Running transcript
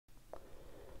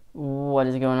What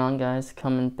is going on, guys?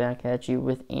 Coming back at you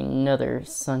with another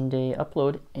Sunday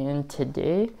upload, and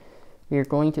today we are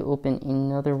going to open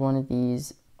another one of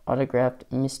these autographed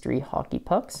mystery hockey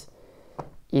pucks.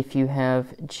 If you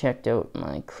have checked out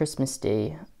my Christmas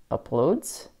Day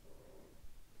uploads,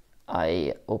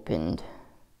 I opened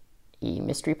a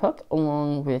mystery puck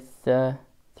along with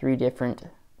 3 different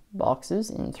boxes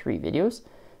in 3 videos.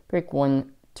 Break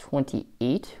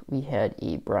 128, we had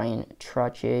a Bryan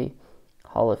Trottier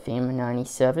Hall of Fame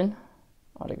 97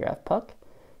 autograph puck.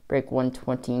 Break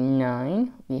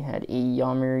 129, we had a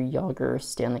Jaromir Jagr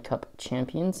Stanley Cup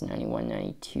Champions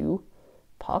 91-92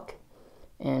 puck.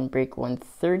 And break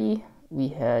 130, we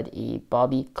had a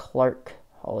Bobby Clarke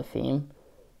Hall of Fame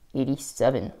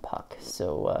 87 puck.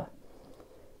 So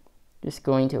just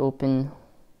going to open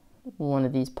one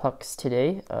of these pucks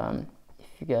today.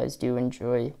 If you guys do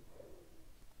enjoy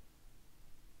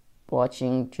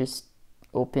watching just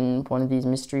open one of these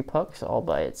mystery pucks all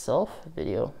by itself, a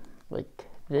video like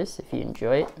this, if you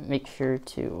enjoy it, make sure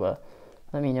to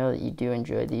let me know that you do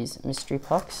enjoy these mystery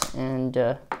pucks, and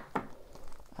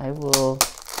I will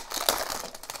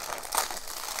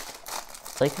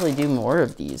likely do more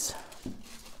of these.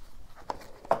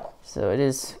 So it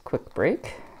is quick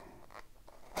break,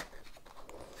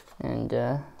 and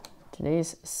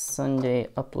today's Sunday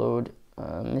upload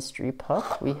mystery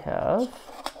puck, we have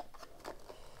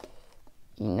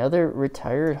another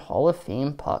retired Hall of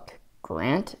Fame puck,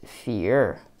 Grant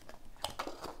Fuhr.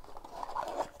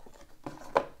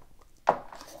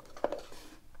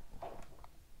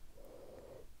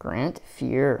 Grant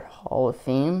Fuhr Hall of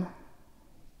Fame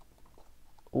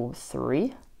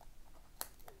 03.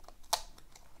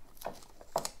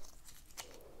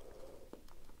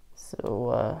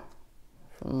 So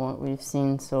from what we've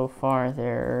seen so far,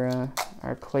 there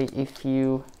are quite a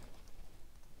few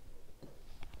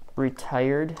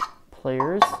retired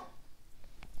players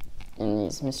in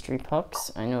these mystery pucks.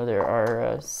 I know there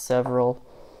are several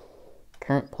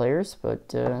current players, but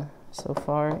so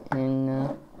far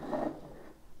in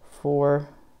 4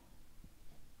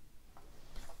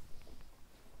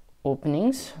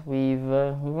 openings, we've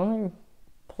only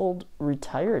pulled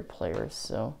retired players.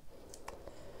 So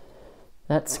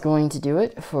that's going to do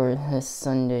it for this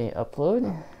Sunday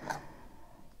upload.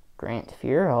 Grant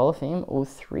Fuhr Hall of Fame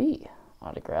 03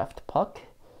 autographed puck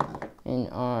in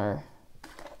our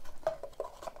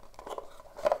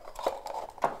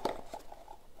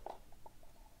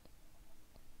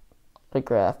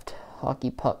autographed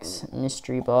hockey pucks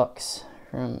mystery box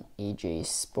from AJ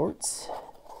Sports.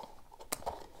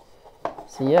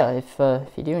 So yeah, if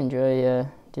you do enjoy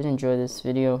this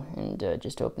video and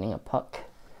just opening a puck,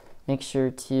 make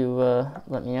sure to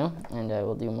let me know, and I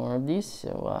will do more of these.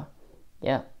 So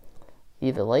yeah,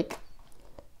 leave a like,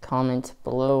 comment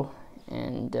below,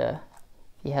 and if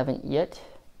you haven't yet,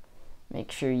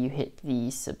 make sure you hit the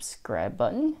subscribe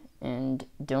button, and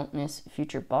don't miss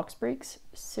future box breaks,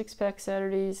 6-pack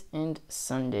Saturdays, and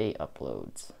Sunday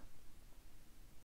uploads.